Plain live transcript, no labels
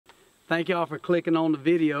Thank y'all for clicking on the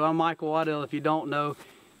video. I'm Michael Waddell, if you don't know.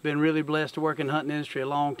 Been really blessed to work in the hunting industry a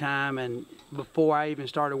long time, and before I even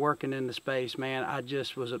started working in the space, man, I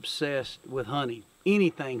just was obsessed with hunting,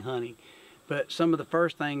 anything hunting. But some of the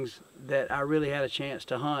first things that I really had a chance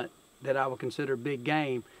to hunt that I would consider big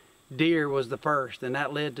game, deer was the first, and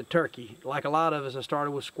that led to turkey. Like a lot of us, I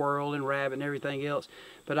started with squirrel and rabbit and everything else,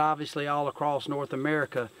 but obviously all across North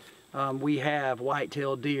America, we have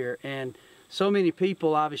whitetail deer, and so many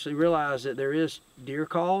people obviously realize that there is deer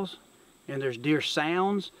calls and there's deer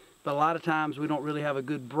sounds, but a lot of times we don't really have a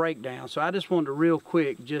good breakdown. So I just wanted to real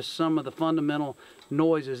quick, just some of the fundamental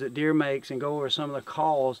noises that deer makes and go over some of the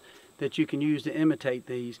calls that you can use to imitate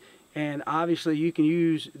these. And obviously you can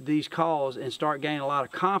use these calls and start gaining a lot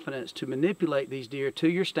of confidence to manipulate these deer to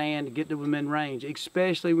your stand to get them within range,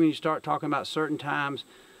 especially when you start talking about certain times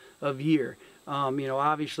of year. You know,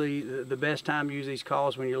 obviously the best time to use these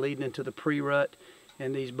calls when you're leading into the pre-rut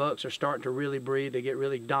and these bucks are starting to really breed, they get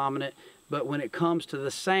really dominant. But when it comes to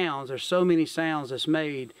the sounds, there's so many sounds that's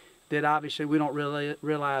made that obviously we don't really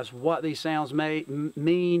realize what these sounds may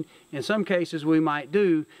mean. In some cases we might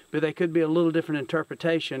do, but they could be a little different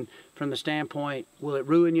interpretation from the standpoint, will it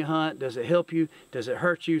ruin your hunt? Does it help you? Does it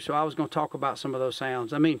hurt you? So I was going to talk about some of those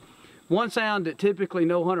sounds. I mean, one sound that typically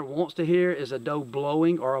no hunter wants to hear is a doe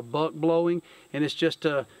blowing or a buck blowing, and it's just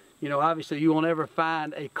a, you know, obviously you won't ever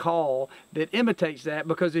find a call that imitates that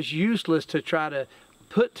because it's useless to try to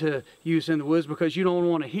put to use in the woods because you don't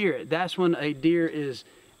want to hear it. That's when a deer is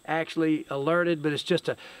actually alerted, but it's just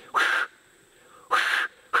a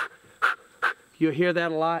you'll hear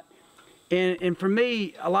that a lot. And for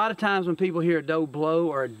me, a lot of times when people hear a doe blow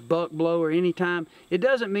or a buck blow or any time, it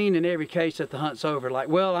doesn't mean in every case that the hunt's over, like,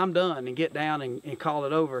 well, I'm done, and get down and call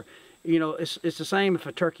it over. You know, it's the same if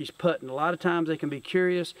a turkey's putting. A lot of times they can be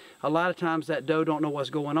curious. A lot of times that doe don't know what's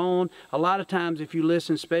going on. A lot of times if you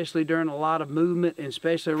listen, especially during a lot of movement, and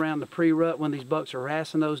especially around the pre-rut when these bucks are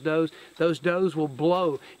harassing those does will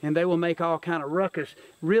blow and they will make all kind of ruckus,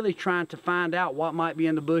 really trying to find out what might be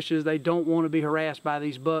in the bushes. They don't want to be harassed by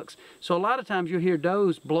these bucks. So a lot of times you'll hear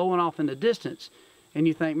does blowing off in the distance. And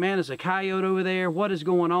you think, man, there's a coyote over there. What is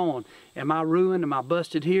going on? Am I ruined? Am I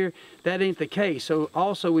busted here? That ain't the case. So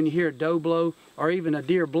also when you hear a doe blow or even a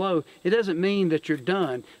deer blow, it doesn't mean that you're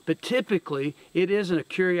done. But typically, it isn't a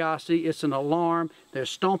curiosity. It's an alarm. They'll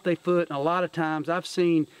stomp their foot. And a lot of times I've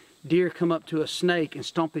seen deer come up to a snake and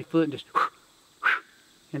stomp their foot and just,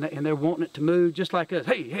 and they're wanting it to move just like us.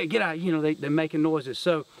 Hey, get out. You know, they're making noises.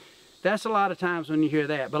 So that's a lot of times when you hear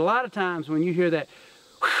that. But a lot of times when you hear that,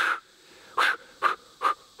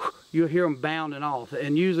 you'll hear them bounding off,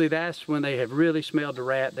 and usually that's when they have really smelled the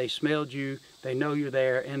rat. They smelled you, they know you're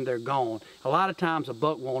there, and they're gone. A lot of times a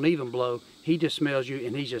buck won't even blow. He just smells you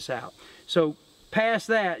and he's just out. So past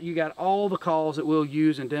that, you got all the calls that we'll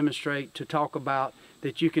use and demonstrate to talk about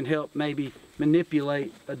that you can help maybe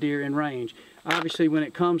manipulate a deer in range. Obviously when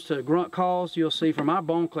it comes to grunt calls, you'll see from our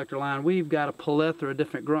bone collector line, we've got a plethora of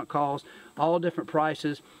different grunt calls, all different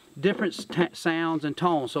prices, different sounds and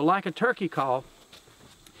tones. So like a turkey call,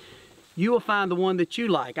 you will find the one that you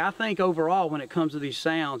like. I think overall when it comes to these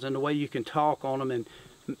sounds and the way you can talk on them and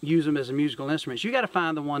use them as a musical instruments, you got to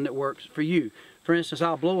find the one that works for you. For instance,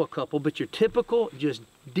 I'll blow a couple, but your typical just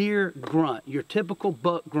deer grunt, your typical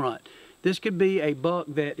buck grunt. This could be a buck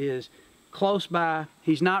that is close by.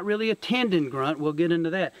 He's not really a tendon grunt. We'll get into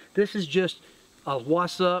that. This is just a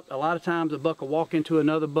what's up. A lot of times a buck will walk into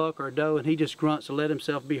another buck or a doe and he just grunts to let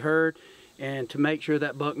himself be heard. And to make sure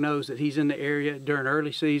that buck knows that he's in the area during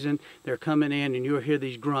early season, they're coming in and you'll hear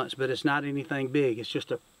these grunts, but it's not anything big. It's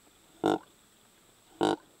just a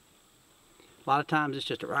lot of times it's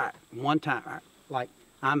just a right, one time, right, like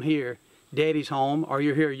I'm here, daddy's home, or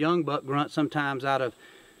you'll hear a young buck grunt sometimes out of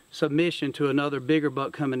submission to another bigger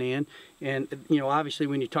buck coming in. And you know, obviously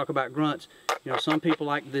when you talk about grunts, you know, some people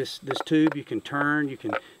like this tube, you can turn, you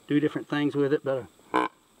can do different things with it, but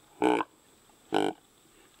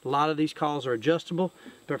a lot of these calls are adjustable,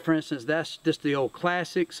 but for instance, that's just the old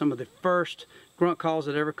classic. Some of the first grunt calls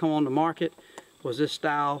that ever come on the market was this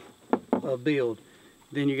style of build.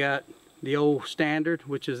 Then you got the old standard,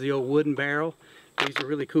 which is the old wooden barrel. These are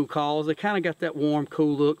really cool calls. They kind of got that warm,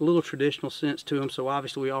 cool look, a little traditional sense to them, so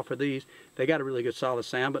obviously we offer these. They got a really good solid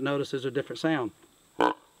sound, but notice there's a different sound.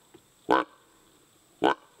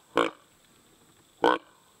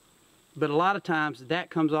 But a lot of times that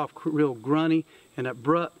comes off real grunty and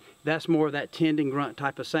abrupt. That's more of that tending grunt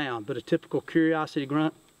type of sound. But a typical curiosity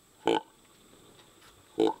grunt, a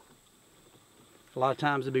lot of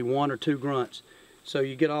times it'd be one or two grunts. So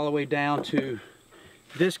you get all the way down to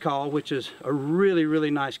this call, which is a really,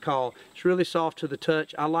 really nice call. It's really soft to the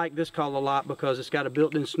touch. I like this call a lot because it's got a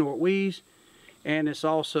built-in snort-wheeze, and it's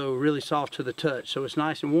also really soft to the touch. So it's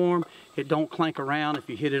nice and warm. It don't clank around if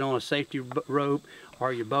you hit it on a safety rope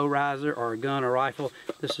or your bow riser or a gun or rifle.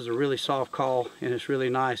 This is a really soft call, and it's really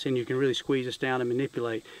nice, and you can really squeeze this down and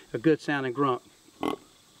manipulate. A good sounding grunt.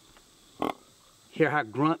 Hear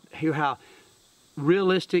how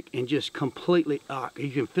realistic and just completely,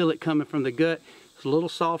 you can feel it coming from the gut. It's a little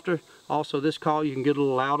softer. Also, this call you can get a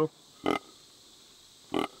little louder.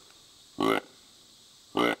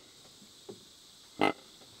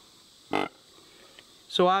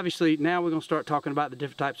 So obviously now we're going to start talking about the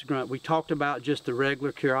different types of grunt. We talked about just the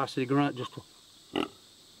regular curiosity grunt.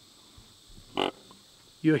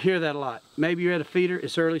 You'll hear that a lot. Maybe you're at a feeder,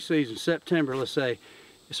 it's early season, September let's say.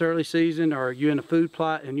 It's early season, or you're in a food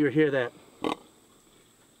plot and you'll hear that.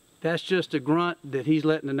 That's just a grunt that he's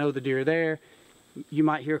letting to know the deer are there. You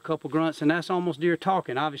might hear a couple grunts, and that's almost deer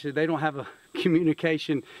talking. Obviously they don't have a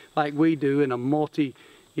communication like we do in a multi,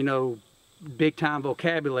 big time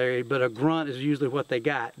vocabulary, but a grunt is usually what they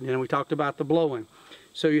got. And then we talked about the blowing.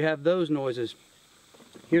 So you have those noises.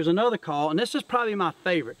 Here's another call, and this is probably my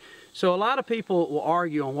favorite. So a lot of people will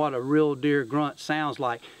argue on what a real deer grunt sounds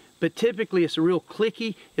like, but typically it's a real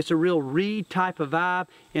clicky, it's a real reed type of vibe,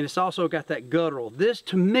 and it's also got that guttural. This,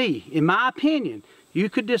 to me, in my opinion, you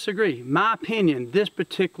could disagree, my opinion, this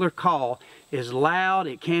particular call is loud,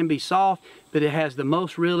 it can be soft, but it has the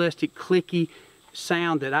most realistic clicky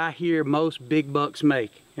sound that I hear most big bucks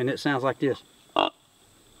make, and it sounds like this.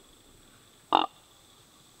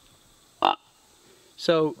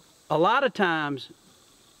 So a lot of times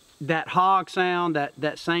that hog sound,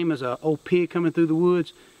 that same as a old pig coming through the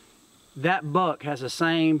woods, that buck has the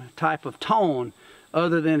same type of tone,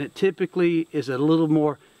 other than it typically is a little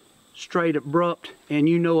more straight abrupt, and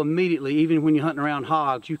you know immediately, even when you're hunting around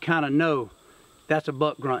hogs, you kind of know that's a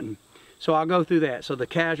buck grunting. So I'll go through that. So the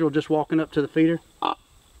casual just walking up to the feeder,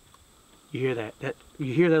 you hear that.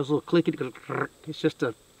 You hear those little clicky.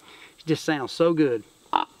 It just sounds so good.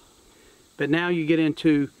 But now you get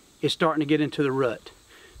into, it's starting to get into the rut.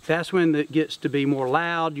 That's when it gets to be more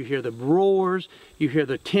loud. You hear the roars, you hear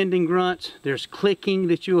the tending grunts, there's clicking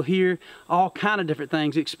that you'll hear, all kind of different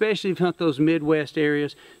things, especially if you hunt those Midwest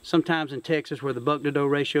areas, sometimes in Texas where the buck to doe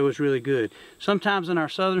ratio is really good. Sometimes in our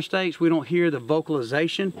southern states we don't hear the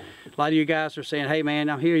vocalization. A lot of you guys are saying, hey man,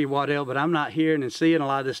 I hear you Waddell, but I'm not hearing and seeing a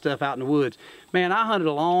lot of this stuff out in the woods. Man, I hunted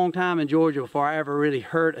a long time in Georgia before I ever really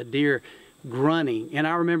heard a deer grunting, and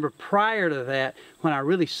I remember prior to that, when I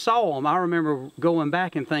really saw them, I remember going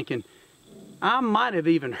back and thinking I might have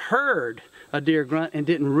even heard a deer grunt and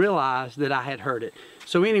didn't realize that I had heard it.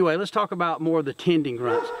 So anyway, let's talk about more of the tending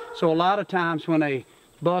grunts. So a lot of times when a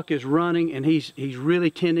buck is running and he's really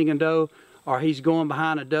tending a doe, or he's going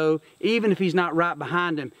behind a doe, even if he's not right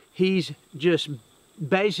behind him, he's just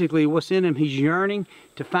basically what's in him, he's yearning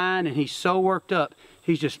to find, and he's so worked up,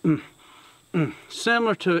 he's just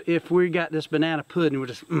similar to if we got this banana pudding, we're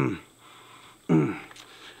just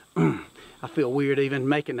I feel weird even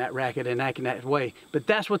making that racket and acting that way, but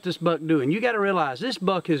that's what this buck doing. You got to realize this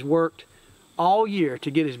buck has worked all year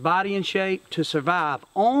to get his body in shape to survive,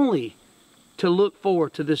 only to look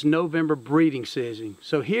forward to this November breeding season.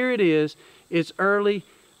 So here it is, it's early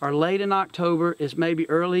or late in October, it's maybe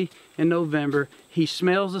early in November. He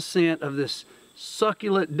smells the scent of this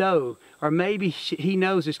succulent doe, or maybe he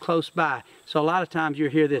knows it's close by. So a lot of times you'll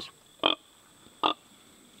hear this.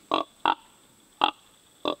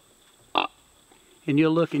 And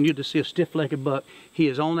you'll look and you'll just see a stiff-legged buck. He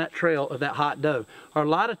is on that trail of that hot doe. Or a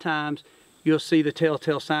lot of times you'll see the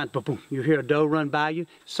telltale signs. Boom, boom. You hear a doe run by you.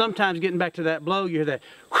 Sometimes getting back to that blow, you hear that.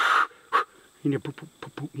 And you're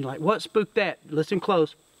like, what spooked that? Listen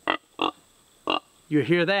close. You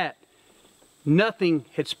hear that. Nothing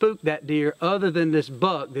had spooked that deer other than this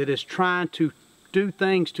buck that is trying to do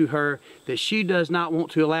things to her that she does not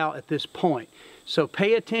want to allow at this point. So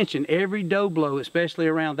pay attention. Every doe blow, especially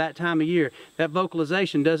around that time of year, that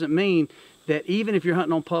vocalization doesn't mean that even if you're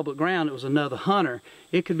hunting on public ground, it was another hunter.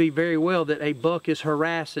 It could be very well that a buck is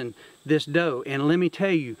harassing this doe. And let me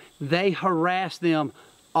tell you, they harass them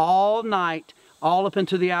all night, all up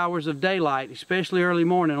into the hours of daylight, especially early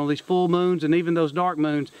morning on these full moons and even those dark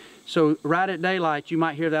moons. So right at daylight, you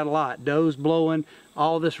might hear that a lot. Does blowing,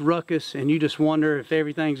 all this ruckus, and you just wonder if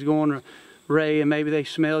everything's going Ray, and maybe they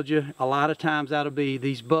smelled you. A lot of times that'll be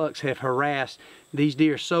these bucks have harassed these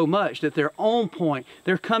deer so much that they're on point.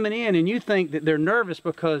 They're coming in and you think that they're nervous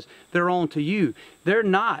because they're on to you. They're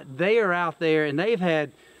not. They are out there and they've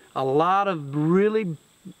had a lot of really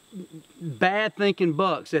bad thinking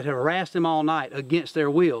bucks that have harassed them all night against their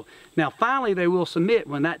will. Now finally they will submit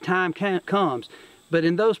when that time comes, but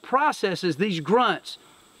in those processes, these grunts,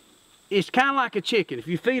 it's kind of like a chicken. If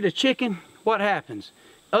you feed a chicken, what happens?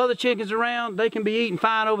 Other chickens around, they can be eating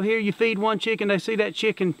fine over here. You feed one chicken, they see that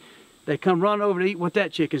chicken, they come run over to eat what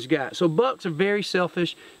that chicken's got. So bucks are very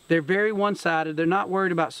selfish. They're very one-sided. They're not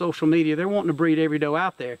worried about social media. They're wanting to breed every doe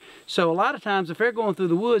out there. So a lot of times if they're going through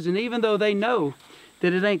the woods, and even though they know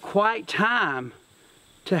that it ain't quite time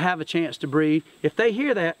to have a chance to breed, if they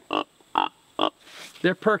hear that,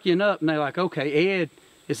 they're perking up and they're like, okay, Ed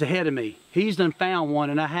is ahead of me. He's done found one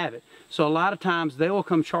and I haven't. So a lot of times they will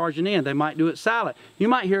come charging in. They might do it silent. You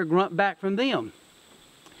might hear a grunt back from them.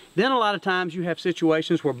 Then a lot of times you have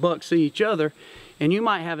situations where bucks see each other, and you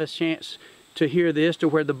might have a chance to hear this to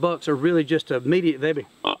where the bucks are really just immediate. They be,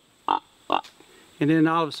 and then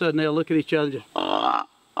all of a sudden they'll look at each other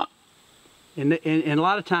and a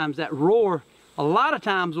lot of times that roar, a lot of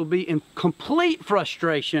times will be in complete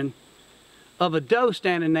frustration of a doe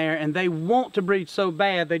standing there, and they want to breed so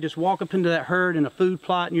bad they just walk up into that herd in a food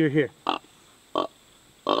plot, and you're here,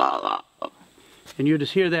 and you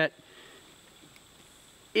just hear that.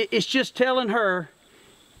 It's just telling her,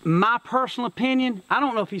 my personal opinion, I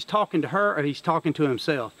don't know if he's talking to her or he's talking to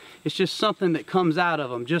himself. It's just something that comes out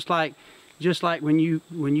of him, just like when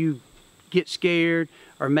you get scared,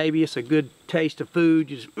 or maybe it's a good taste of food,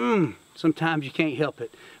 you just sometimes you can't help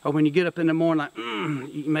it. Or when you get up in the morning, like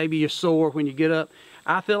maybe you're sore when you get up.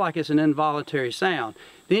 I feel like it's an involuntary sound.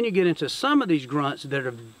 Then you get into some of these grunts that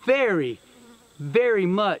are very, very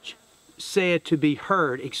much said to be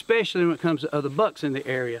heard, especially when it comes to other bucks in the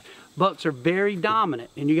area. Bucks are very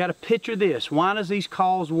dominant, and you got to picture this. Why does these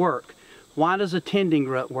calls work? Why does a tending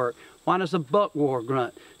grunt work? Why does a buck war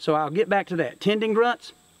grunt? So I'll get back to that. Tending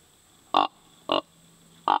grunts.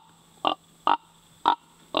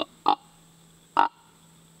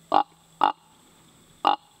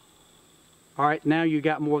 All right, now you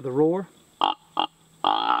got more of the roar.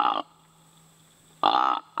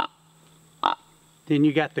 Then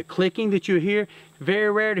you got the clicking that you hear.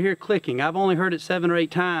 Very rare to hear clicking. I've only heard it 7 or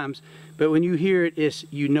 8 times, but when you hear it,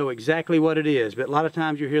 you know exactly what it is. But a lot of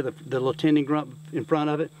times you hear the little tending grunt in front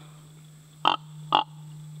of it.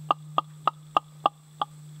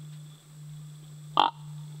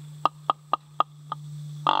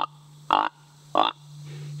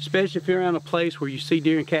 Especially if you're around a place where you see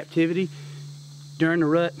deer in captivity, during the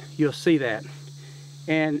rut, you'll see that.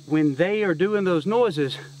 And when they are doing those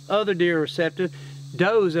noises, other deer are receptive.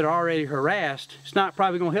 Does that are already harassed, it's not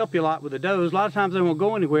probably going to help you a lot with the does. A lot of times they won't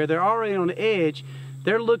go anywhere. They're already on the edge.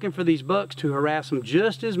 They're looking for these bucks to harass them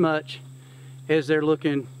just as much as they're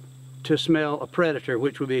looking to smell a predator,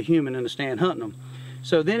 which would be a human in the stand hunting them.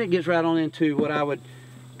 So then it gets right on into what I would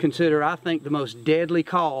consider, I think, the most deadly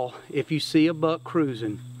call. If you see a buck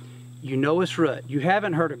cruising, you know it's rut. You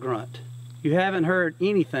haven't heard a grunt. You haven't heard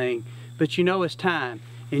anything, but you know it's time.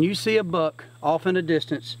 And you see a buck off in the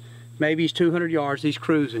distance, maybe he's 200 yards, he's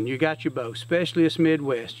cruising. You got your bow, especially this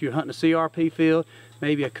Midwest. You're hunting a CRP field,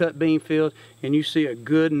 maybe a cut bean field, and you see a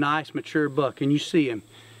good, nice, mature buck, and you see him,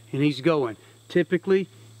 and he's going. Typically,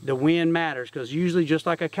 the wind matters, because usually, just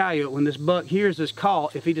like a coyote, when this buck hears this call,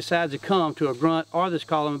 if he decides to come to a grunt or this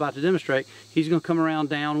call I'm about to demonstrate, he's going to come around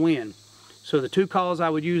downwind. So the 2 calls I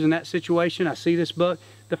would use in that situation, I see this buck,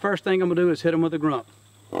 the first thing I'm going to do is hit him with a grunt.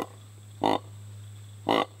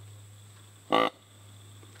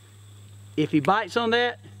 If he bites on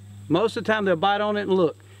that, most of the time they'll bite on it and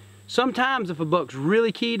look. Sometimes if a buck's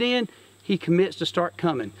really keyed in, he commits to start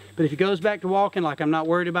coming. But if he goes back to walking, like, I'm not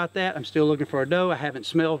worried about that, I'm still looking for a doe, I haven't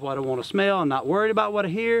smelled what I want to smell, I'm not worried about what I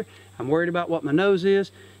hear, I'm worried about what my nose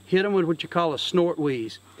is, hit him with what you call a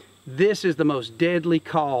snort-wheeze. This is the most deadly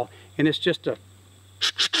call, and it's just a...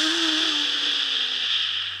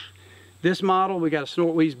 This model, we got a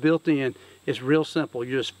snort-wheeze built in. It's real simple.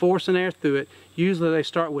 You're just forcing air through it. Usually they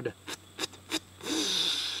start with a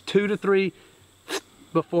 2 to 3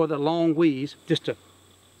 before the long wheeze, just a...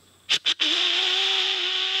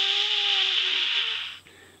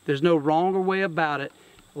 There's no wrong way about it.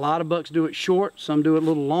 A lot of bucks do it short, some do it a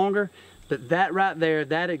little longer, but that right there,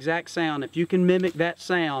 that exact sound, if you can mimic that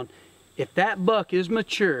sound, if that buck is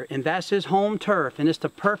mature and that's his home turf and it's the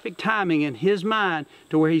perfect timing in his mind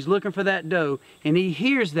to where he's looking for that doe and he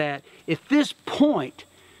hears that, at this point,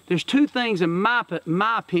 there's 2 things in my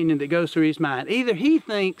opinion that goes through his mind. Either he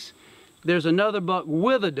thinks there's another buck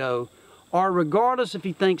with a doe, or regardless if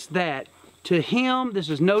he thinks that, to him, this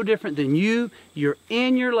is no different than you're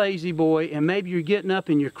in your lazy boy, and maybe you're getting up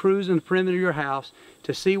and you're cruising the perimeter of your house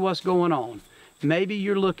to see what's going on. Maybe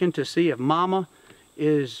you're looking to see if mama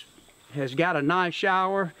is has got a nice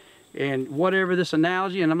shower and whatever this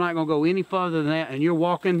analogy, and I'm not going to go any further than that, and you're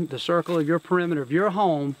walking the circle of your perimeter of your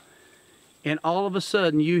home, and all of a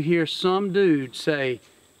sudden you hear some dude say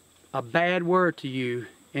a bad word to you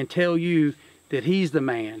and tell you that he's the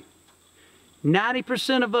man.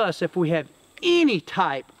 90% of us, if we have any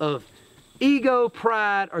type of ego,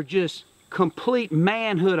 pride, or just complete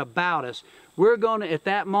manhood about us, we're going to, at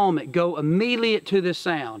that moment, go immediately to this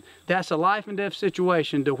sound. That's a life and death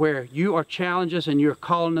situation to where you are challenging us and you're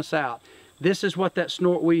calling us out. This is what that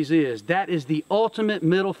snort wheeze is. That is the ultimate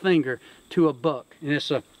middle finger to a buck. And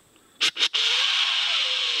it's a...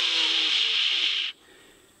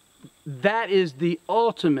 That is the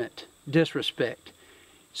ultimate disrespect.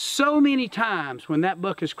 So many times when that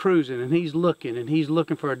buck is cruising and he's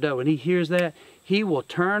looking for a doe and he hears that, he will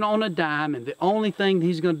turn on a dime, and the only thing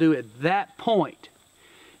he's going to do at that point,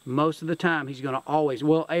 most of the time he's going to always,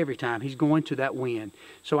 well, every time, he's going to that wind.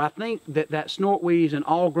 So I think that snort wheeze and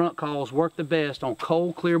all grunt calls work the best on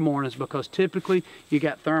cold, clear mornings, because typically you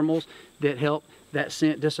got thermals that help that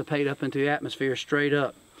scent dissipate up into the atmosphere straight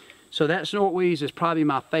up. So that snort wheeze is probably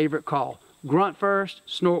my favorite call. Grunt first,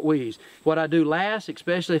 snort wheeze. What I do last,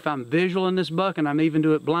 especially if I'm visual in this buck and I'm even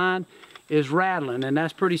do it blind, is rattling, and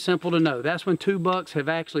that's pretty simple to know. That's when two bucks have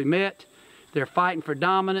actually met. They're fighting for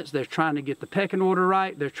dominance. They're trying to get the pecking order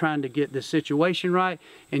right. They're trying to get the situation right,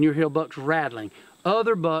 and you'll hear bucks rattling.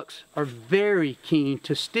 Other bucks are very keen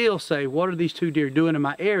to still say, what are these two deer doing in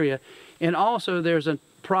my area? And also there's a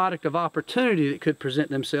product of opportunity that could present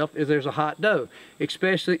themselves if there's a hot doe,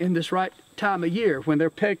 especially in this right time of year when their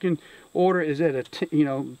pecking order is at a,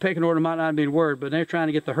 pecking order might not be a word, but they're trying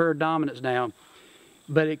to get the herd dominance down.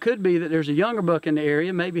 But it could be that there's a younger buck in the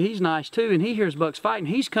area, maybe he's nice too, and he hears bucks fighting.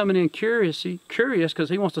 He's coming in curious because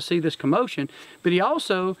he wants to see this commotion, but he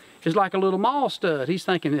also is like a little mall stud. He's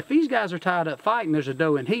thinking, if these guys are tied up fighting, there's a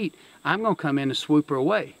doe in heat, I'm going to come in and swoop her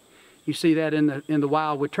away. You see that in the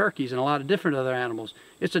wild with turkeys and a lot of different other animals.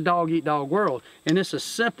 It's a dog-eat-dog world, and it's a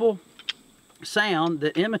simple sound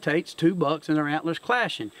that imitates two bucks and their antlers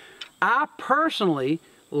clashing. I personally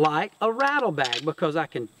like a rattle bag because I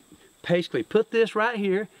can basically put this right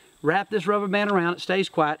here, wrap this rubber band around it, stays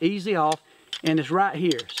quiet, easy off, and it's right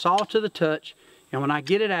here, soft to the touch, and when I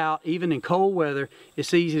get it out, even in cold weather,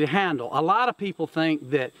 it's easy to handle. A lot of people think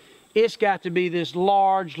that it's got to be this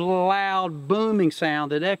large, loud, booming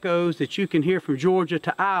sound that echoes that you can hear from Georgia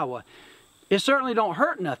to Iowa. It certainly don't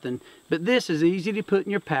hurt nothing, but this is easy to put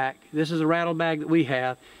in your pack. This is a rattle bag that we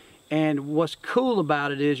have. And what's cool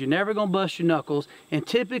about it is you're never going to bust your knuckles. And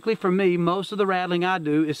typically for me, most of the rattling I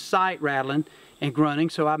do is sight rattling and grunting.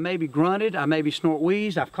 So I maybe grunted, I maybe snort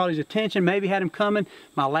wheezed, I've caught his attention, maybe had him coming.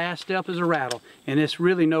 My last step is a rattle. And it's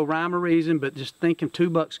really no rhyme or reason, but just think of two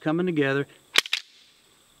bucks coming together.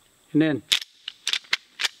 And then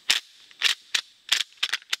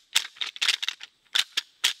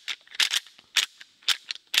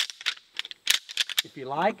if you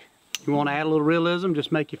like, you want to add a little realism,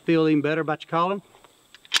 just make you feel even better about your calling.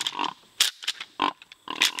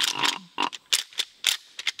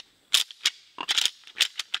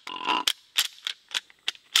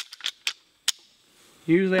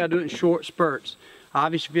 Usually I do it in short spurts.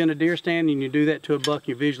 Obviously if you're in a deer stand and you do that to a buck,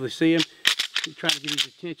 you visually see him. You're trying to get his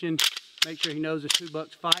attention, make sure he knows there's two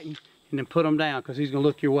bucks fighting, and then put him down because he's going to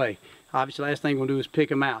look your way. Obviously last thing we're going to do is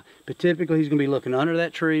pick him out. But typically he's going to be looking under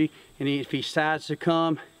that tree, and if he decides to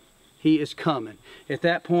come, he is coming. At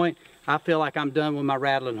that point, I feel like I'm done with my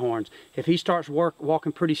rattling horns. If he starts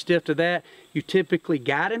walking pretty stiff to that, you typically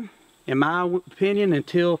got him, in my opinion,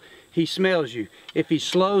 until he smells you. If he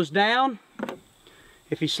slows down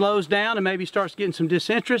and maybe starts getting some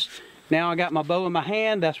disinterest, now I got my bow in my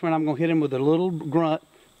hand, that's when I'm going to hit him with a little grunt.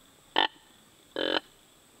 And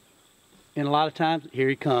a lot of times, here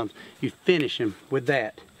he comes. You finish him with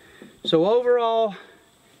that. So overall,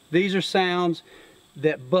 these are sounds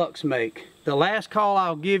that bucks make. The last call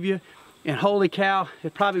I'll give you, and holy cow,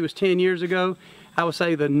 it probably was 10 years ago, I would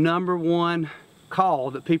say the #1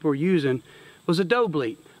 call that people were using was a doe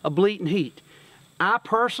bleat, a bleat in heat. I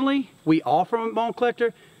personally, we offer them at Bone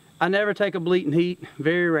Collector, I never take a bleat in heat,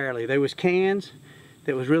 very rarely. There was cans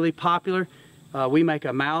that was really popular. We make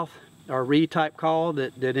a mouth or reed type call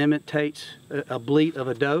that imitates a bleat of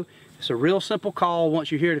a doe. It's a real simple call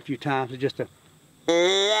once you hear it a few times. It's just a...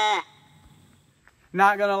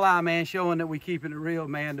 Not gonna lie, man, showing that we keeping it real,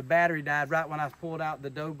 man. The battery died right when I pulled out the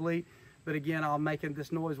doe bleat. But again, I'll make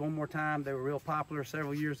this noise one more time. They were real popular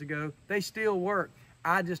several years ago. They still work.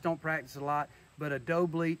 I just don't practice a lot. But a doe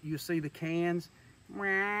bleat, you see the cans.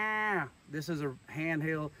 This is a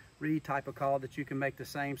handheld reed type of call that you can make the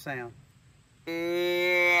same sound.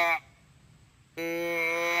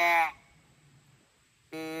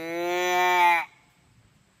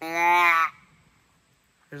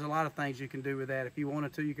 lot of things you can do with that. If you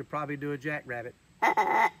wanted to, you could probably do a jackrabbit.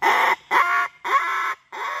 If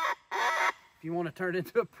you want to turn it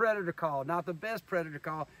into a predator call, not the best predator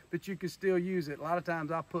call, but you can still use it. A lot of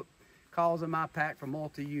times I put calls in my pack for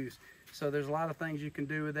multi-use. So there's a lot of things you can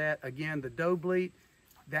do with that. Again, the doe bleat,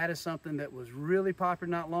 that is something that was really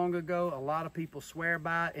popular not long ago. A lot of people swear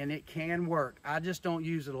by it, and it can work. I just don't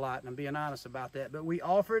use it a lot, and I'm being honest about that. But we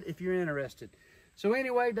offer it if you're interested. So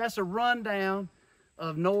anyway, that's a rundown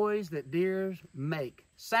of noise that deer make.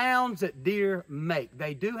 Sounds that deer make.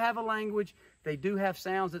 They do have a language. They do have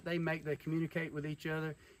sounds that they make. They communicate with each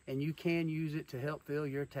other, and you can use it to help fill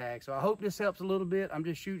your tag. So I hope this helps a little bit. I'm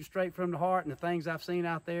just shooting straight from the heart and the things I've seen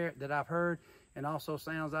out there that I've heard, and also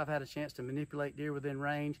sounds I've had a chance to manipulate deer within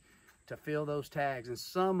range to fill those tags. And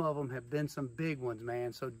some of them have been some big ones,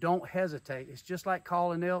 man. So don't hesitate. It's just like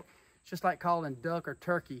calling elk. It's just like calling duck or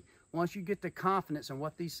turkey. Once you get the confidence in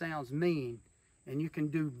what these sounds mean, and you can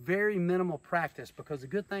do very minimal practice, because the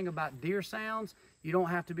good thing about deer sounds, you don't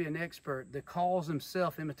have to be an expert. The calls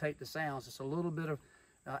themselves imitate the sounds. It's a little bit of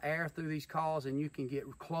air through these calls, and you can get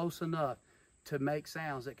close enough to make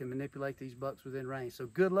sounds that can manipulate these bucks within range. So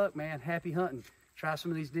good luck, man. Happy hunting. Try some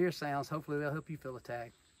of these deer sounds. Hopefully they'll help you fill a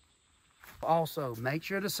tag. Also, make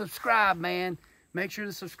sure to subscribe, man. Make sure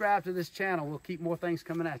to subscribe to this channel. We'll keep more things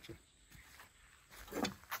coming at you.